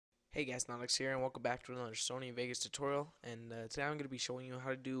Hey guys, Nodix here, and welcome back to another Sony Vegas tutorial. And today I'm going to be showing you how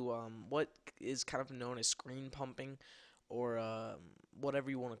to do what is kind of known as screen pumping, or whatever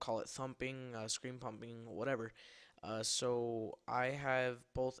you want to call it, thumping, screen pumping, whatever. So I have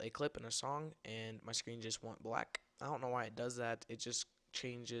both a clip and a song, and my screen just went black. I don't know why it does that. It just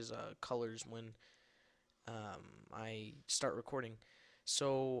changes colors when I start recording.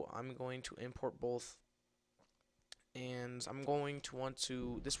 So I'm going to import both, and I'm going to want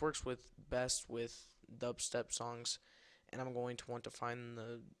to, this works with best with dubstep songs, and I'm going to want to find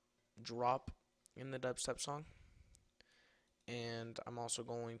the drop in the dubstep song, and I'm also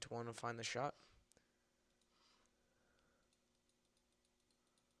going to want to find the shot.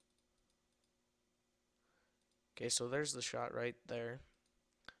 Okay, so there's the shot right there.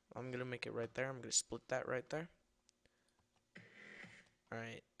 I'm gonna make it right there. I'm gonna split that right there.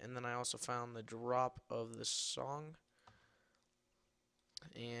 Alright, and then I also found the drop of the song,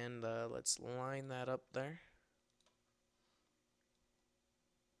 and let's line that up there.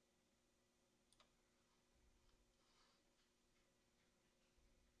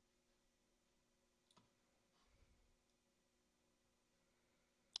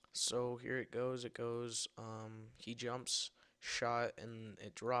 So here it goes. He jumps, shot, and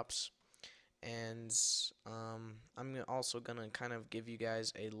it drops. And I'm also gonna kind of give you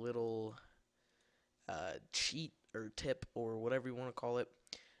guys a little cheat or tip or whatever you want to call it,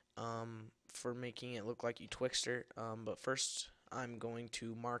 for making it look like you Twixter. But first, I'm going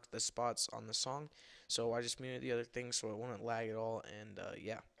to mark the spots on the song. So I just muted the other thing so it wouldn't lag at all. And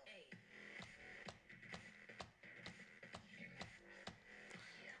yeah.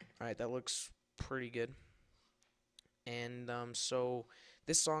 Alright, that looks pretty good. And so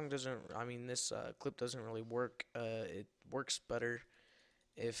this song doesn't, I mean, this clip doesn't really work. It works better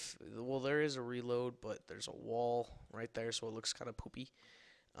if, well, there is a reload, but there's a wall right there, so it looks kind of poopy.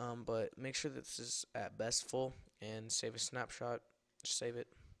 But make sure that this is at best full and save a snapshot. Save it.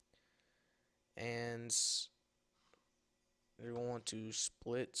 And you're going to want to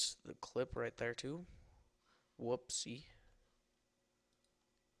split the clip right there too. Whoopsie.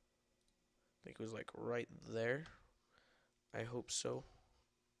 I think it was like right there. I hope so.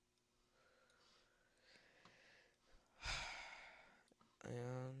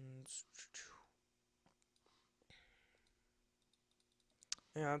 And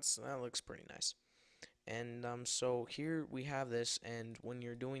yeah, that looks pretty nice. And so here we have this, and when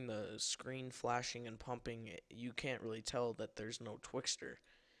you're doing the screen flashing and pumping, you can't really tell that there's no Twixter.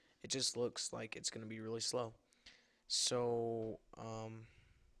 It just looks like it's going to be really slow. So I'm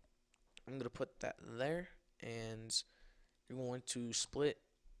going to put that there, and you're going to split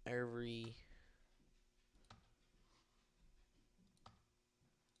every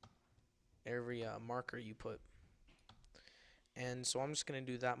marker you put. And so I'm just going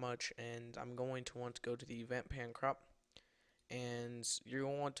to do that much, and I'm going to want to go to the event pan crop, and you're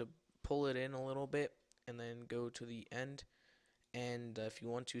going to want to pull it in a little bit and then go to the end, and if you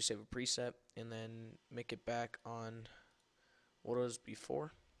want to, save a preset and then make it back on what it was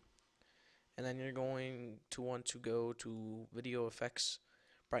before. And then you're going to want to go to video effects,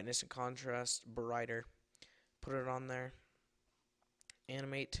 brightness and contrast, brighter, put it on there,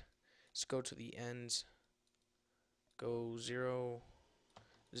 animate, let's go to the ends, go 0,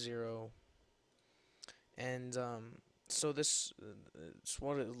 0, and so this is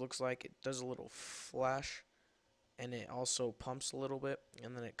what it looks like. It does a little flash, and it also pumps a little bit,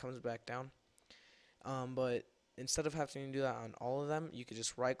 and then it comes back down. But instead of having to do that on all of them, you could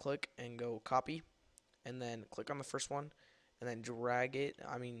just right click and go copy, and then click on the first one, and then drag it.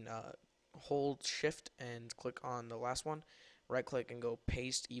 Hold shift and click on the last one, right click and go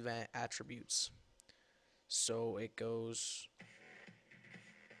paste event attributes. So it goes.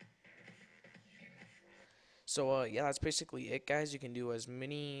 So yeah, that's basically it, guys. You can do as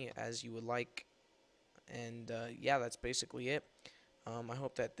many as you would like, and yeah, that's basically it. I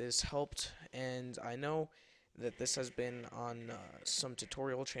hope that this helped, and I know that this has been on some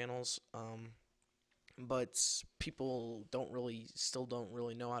tutorial channels, but people still don't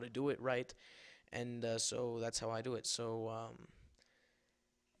really know how to do it right, and so that's how I do it. So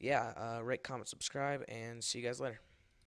yeah, rate, comment, subscribe, and see you guys later.